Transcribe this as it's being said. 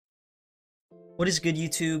What is good,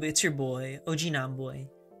 YouTube? It's your boy, OG Namboy,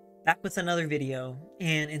 back with another video,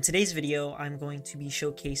 and in today's video, I'm going to be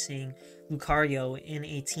showcasing Lucario in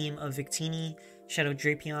a team of Victini, Shadow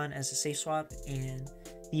Drapion as a safe swap, and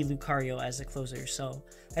the Lucario as a closer. So,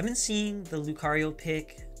 I've been seeing the Lucario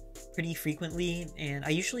pick pretty frequently, and I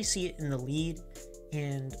usually see it in the lead,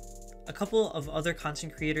 and a couple of other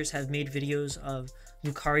content creators have made videos of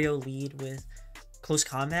Lucario lead with close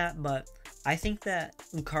combat, but I think that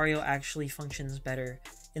Lucario actually functions better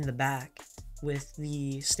in the back with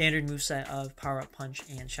the standard moveset of Power Up Punch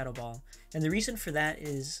and Shadow Ball. And the reason for that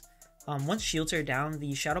is once shields are down,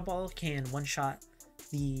 the Shadow Ball can one-shot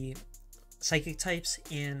the Psychic types,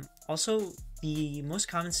 and also the most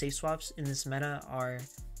common safe swaps in this meta are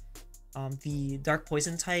the Dark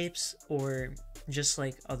Poison types, or just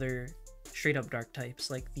like other straight up dark types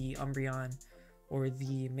like the Umbreon or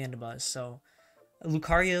the Mandibuzz. So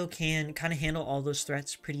Lucario can kind of handle all those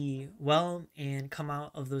threats pretty well and come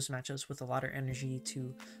out of those matchups with a lot of energy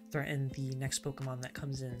to threaten the next Pokemon that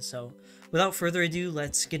comes in. So without further ado,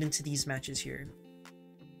 let's get into these matches here.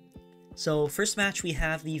 So first match, we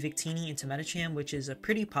have the Victini into Medicham, which is a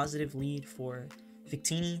pretty positive lead for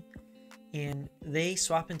Victini, and they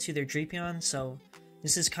swap into their Drapion. So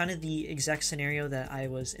this is kind of the exact scenario that I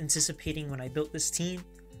was anticipating when I built this team,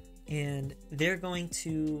 and they're going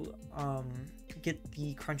to get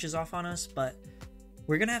the crunches off on us, but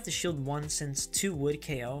we're gonna have to shield one since 2 would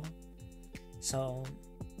KO. So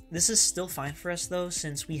this is still fine for us though,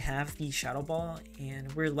 since we have the Shadow Ball,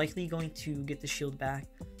 and we're likely going to get the shield back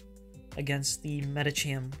against the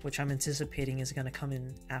Medicham, which I'm anticipating is gonna come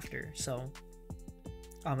in after. So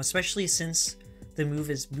especially since the move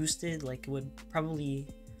is boosted, like it would probably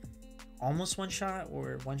almost one-shot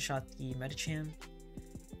or one-shot the Medicham.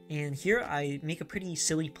 And here I make a pretty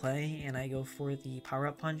silly play and I go for the Power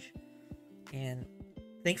Up Punch, and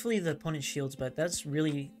thankfully the opponent shields, but that's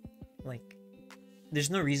really, like, there's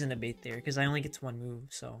no reason to bait there because I only get to one move.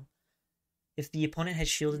 So if the opponent had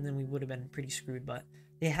shielded, then we would have been pretty screwed. But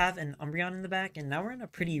they have an Umbreon in the back, and now we're in a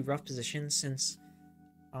pretty rough position since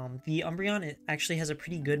the Umbreon, it actually has a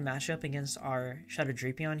pretty good matchup against our Shadow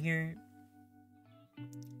Drapion here,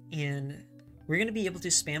 and we're going to be able to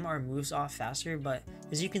spam our moves off faster. But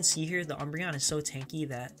as you can see here, the Umbreon is so tanky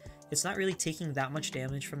that it's not really taking that much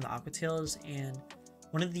damage from the Aqua Tails, and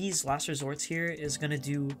one of these last resorts here is going to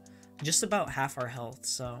do just about half our health,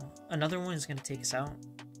 so another one is going to take us out.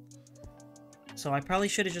 So I probably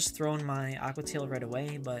should have just thrown my Aqua Tail right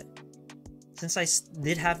away, but since I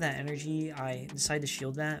did have that energy, I decided to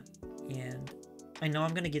shield that, and I know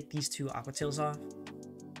I'm going to get these 2 Aqua Tails off.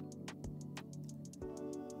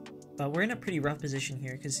 But we're in a pretty rough position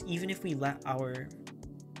here, because even if we let our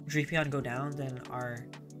Drapion go down, then our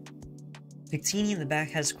Victini in the back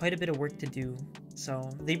has quite a bit of work to do. So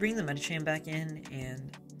they bring the Medicham back in,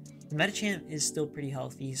 and the Medicham is still pretty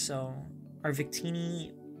healthy, so our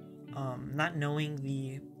Victini, not knowing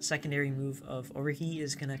the secondary move of Overheat,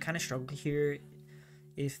 is going to kind of struggle here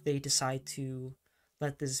if they decide to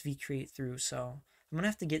let this V-Create through. So I'm going to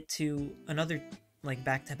have to get to another like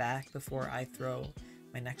back-to-back before I throw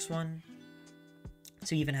my next one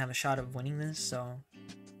to even have a shot of winning this. So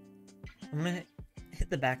I'm gonna hit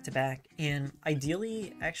the back-to-back, and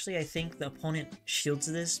ideally, actually, I think the opponent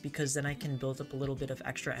shields this, because then I can build up a little bit of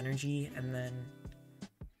extra energy and then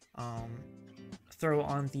throw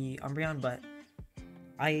on the Umbreon. But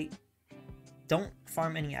I don't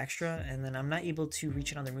farm any extra, and then I'm not able to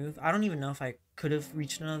reach another move. I don't even know if I could have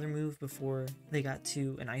reached another move before they got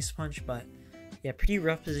to an Ice Punch, but yeah, pretty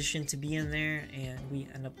rough position to be in there, and we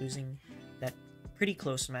end up losing that pretty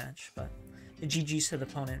close match, but the GG's to the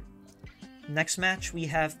opponent. Next match, we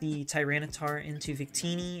have the Tyranitar into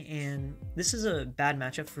Victini, and this is a bad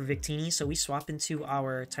matchup for Victini, so we swap into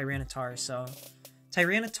our Tyranitar. So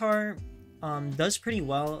Tyranitar does pretty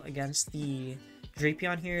well against the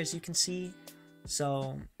Drapion here, as you can see.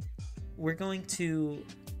 So we're going to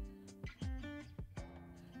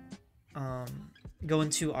go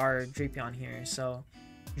into our Drapion here. So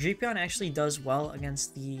Drapion actually does well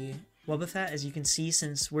against the Wobbuffet, as you can see,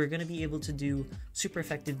 since we're going to be able to do super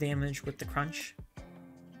effective damage with the crunch,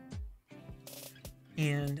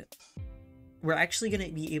 and we're actually going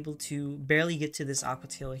to be able to barely get to this Aqua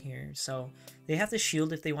Tail here. So they have to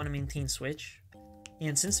shield if they want to maintain switch,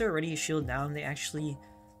 and since they're already shielded down, they actually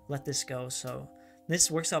let this go. So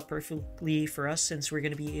this works out perfectly for us, since we're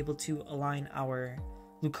going to be able to align our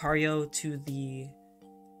Lucario to the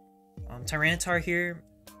Tyranitar here,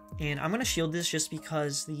 and I'm going to shield this just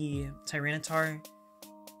because the Tyranitar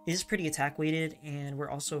is pretty attack weighted, and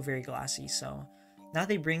we're also very glassy, so now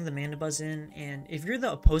they bring the Mandibuzz in, and if you're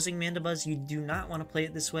the opposing Mandibuzz, you do not want to play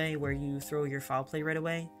it this way where you throw your foul play right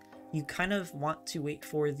away. You kind of want to wait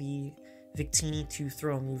for the Victini to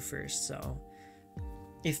throw a move first. So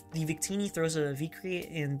if the Victini throws a V-Create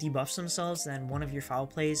and debuffs themselves, then one of your foul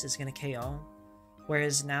plays is going to KO.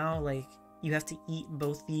 Whereas now, like, you have to eat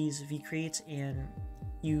both these V-Creates, and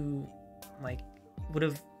you, like, would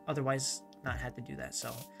have otherwise not had to do that.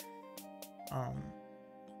 So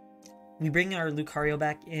we bring our Lucario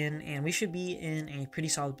back in, and we should be in a pretty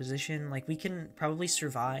solid position. Like, we can probably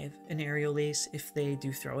survive an Aerial Ace if they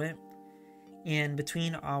do throw it. And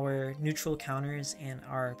between our neutral counters and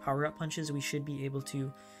our power-up punches, we should be able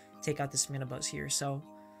to take out this Mandibuzz here. So,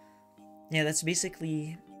 yeah, that's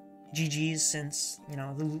basically GG's, since, you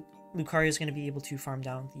know, the Lucario is going to be able to farm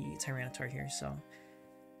down the Tyranitar here. So,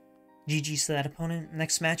 GG's to that opponent.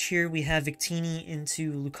 Next match here, we have Victini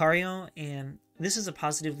into Lucario, and this is a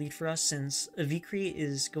positive lead for us since a V-Create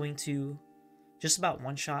is going to just about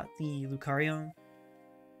one-shot the Lucario.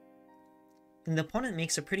 And the opponent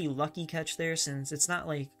makes a pretty lucky catch there, since it's not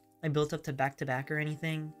like I built up to back-to-back or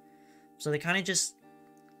anything. So they kind of just,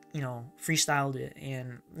 you know, freestyled it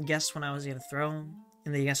and guessed when I was going to throw,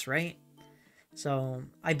 and they guessed right. So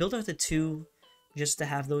I built up to 2 just to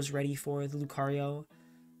have those ready for the Lucario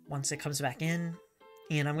once it comes back in.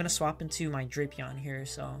 And I'm going to swap into my Drapion here.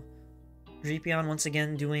 So Drapion once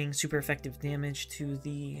again doing super effective damage to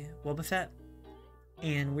the Wobbuffet.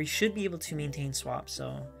 And we should be able to maintain swap,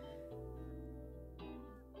 so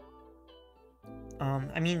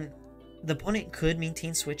I mean, the opponent could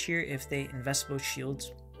maintain switch here if they invest both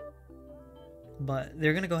shields, but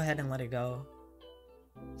they're going to go ahead and let it go.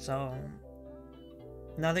 So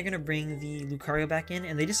now they're going to bring the Lucario back in,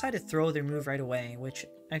 and they decide to throw their move right away, which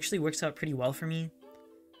actually works out pretty well for me.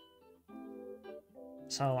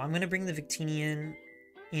 So I'm going to bring the Victini in,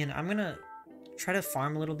 and I'm going to try to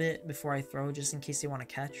farm a little bit before I throw, just in case they want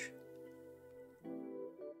to catch.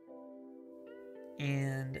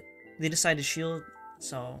 And they decide to shield,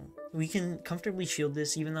 so we can comfortably shield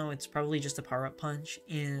this, even though it's probably just a power-up punch.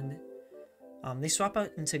 And they swap out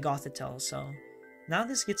into Gothitelle, so now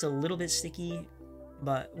this gets a little bit sticky,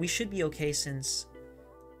 but we should be okay since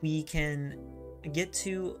we can get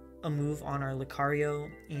to a move on our Lucario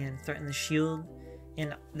and threaten the shield.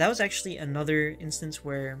 And that was actually another instance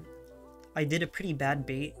where I did a pretty bad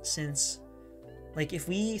bait, since, like, if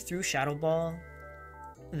we threw Shadow Ball,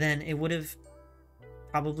 then it would have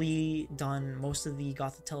probably done most of the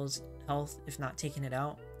Gothitelle's health, if not taken it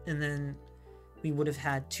out, and then we would have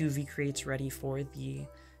had 2 V-Creates ready for the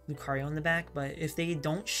Lucario in the back. But if they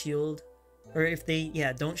don't shield, or if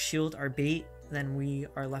they, don't shield our bait, then we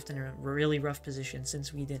are left in a really rough position,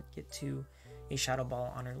 since we didn't get to a Shadow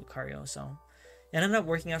Ball on our Lucario. So it ended up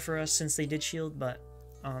working out for us since they did shield, but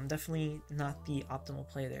definitely not the optimal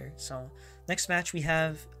play there. So next match we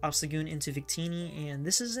have Obstagoon into Victini, and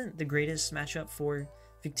this isn't the greatest matchup for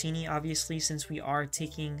Victini, obviously, since we are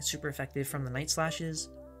taking super effective from the Night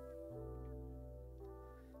Slashes.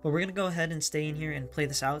 But we're going to go ahead and stay in here and play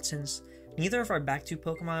this out, since neither of our back 2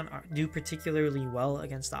 Pokemon do particularly well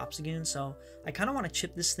against the Obstagoon. So I kind of want to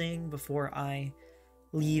chip this thing before I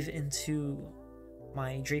leave into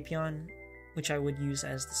my Drapion, which I would use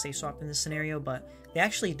as the safe swap in this scenario. But they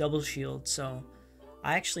actually double shield, so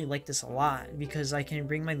I actually like this a lot, because I can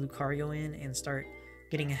bring my Lucario in and start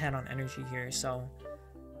getting ahead on energy here. So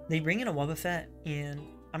they bring in a Wobbuffet, and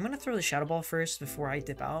I'm going to throw the Shadow Ball first before I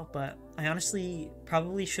dip out, but I honestly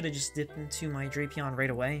probably should have just dipped into my Drapion right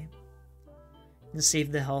away and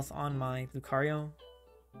saved the health on my Lucario.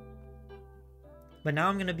 But now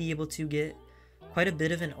I'm going to be able to get quite a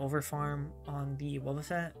bit of an overfarm on the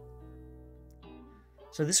Wobbuffet.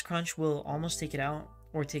 So this crunch will almost take it out,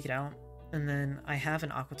 or take it out, and then I have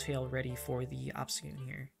an Aqua Tail ready for the Obstagoon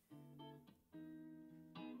here.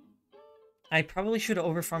 I probably should have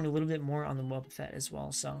overfarmed a little bit more on the Wobbuffet as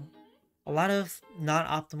well, so a lot of not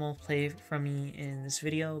optimal play from me in this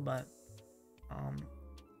video, but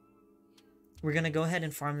we're going to go ahead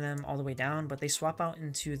and farm them all the way down, but they swap out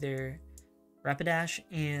into their Rapidash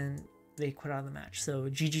and they quit out of the match. So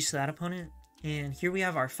GG's to that opponent. And here we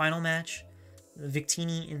have our final match,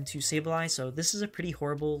 Victini into Sableye. So this is a pretty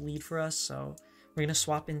horrible lead for us, so we're going to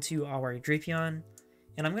swap into our Drapion,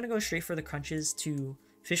 and I'm going to go straight for the crunches to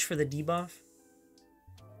fish for the debuff.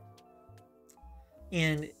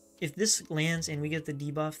 And if this lands and we get the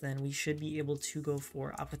debuff, then we should be able to go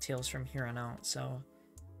for Aqua Tails from here on out. So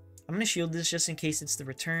I'm going to shield this just in case it's the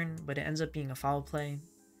return, but it ends up being a foul play.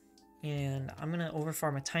 And I'm going to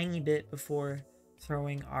overfarm a tiny bit before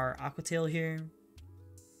throwing our Aqua Tail here.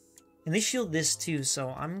 And they shield this too,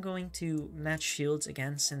 so I'm going to match shields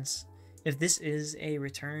again, since if this is a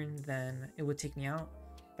return, then it would take me out.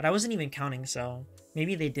 But I wasn't even counting, so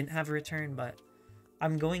maybe they didn't have a return, but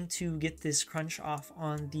I'm going to get this crunch off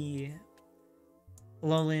on the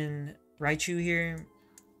Alolan Raichu here,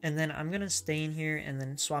 and then I'm going to stay in here and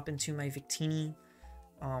then swap into my Victini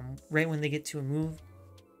right when they get to a move.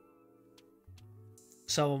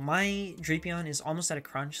 So my Drapion is almost at a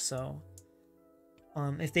crunch, so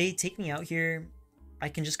if they take me out here, I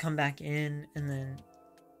can just come back in and then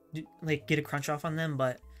get a crunch off on them,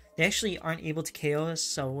 but they actually aren't able to KO us,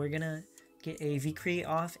 so we're gonna get a V-Create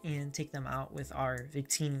off and take them out with our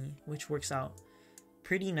Victini, which works out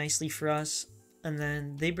pretty nicely for us. And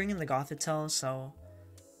then they bring in the Gothitelle, so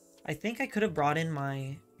I think I could have brought in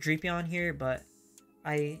my Drapion here, but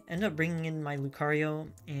I end up bringing in my Lucario,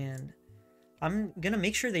 and I'm gonna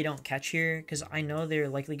make sure they don't catch here because I know they're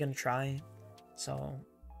likely gonna try. So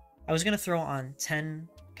I was gonna throw on 10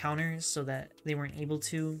 counters so that they weren't able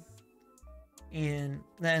to, and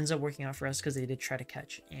that ends up working out for us because they did try to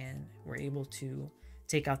catch and were able to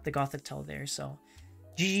take out the Gothitelle there. So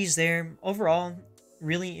GG's there. Overall,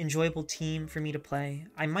 really enjoyable team for me to play.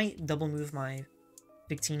 I might double move my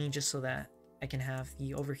Victini just so that I can have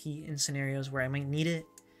the overheat in scenarios where I might need it,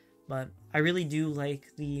 but I really do like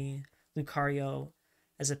the Lucario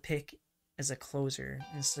as a pick as a closer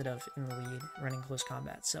instead of in the lead running close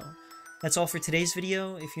combat. So that's all for today's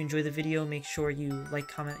video. If you enjoyed the video, make sure you like,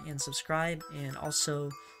 comment, and subscribe, and also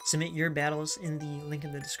submit your battles in the link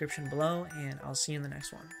in the description below, and I'll see you in the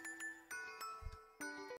next one.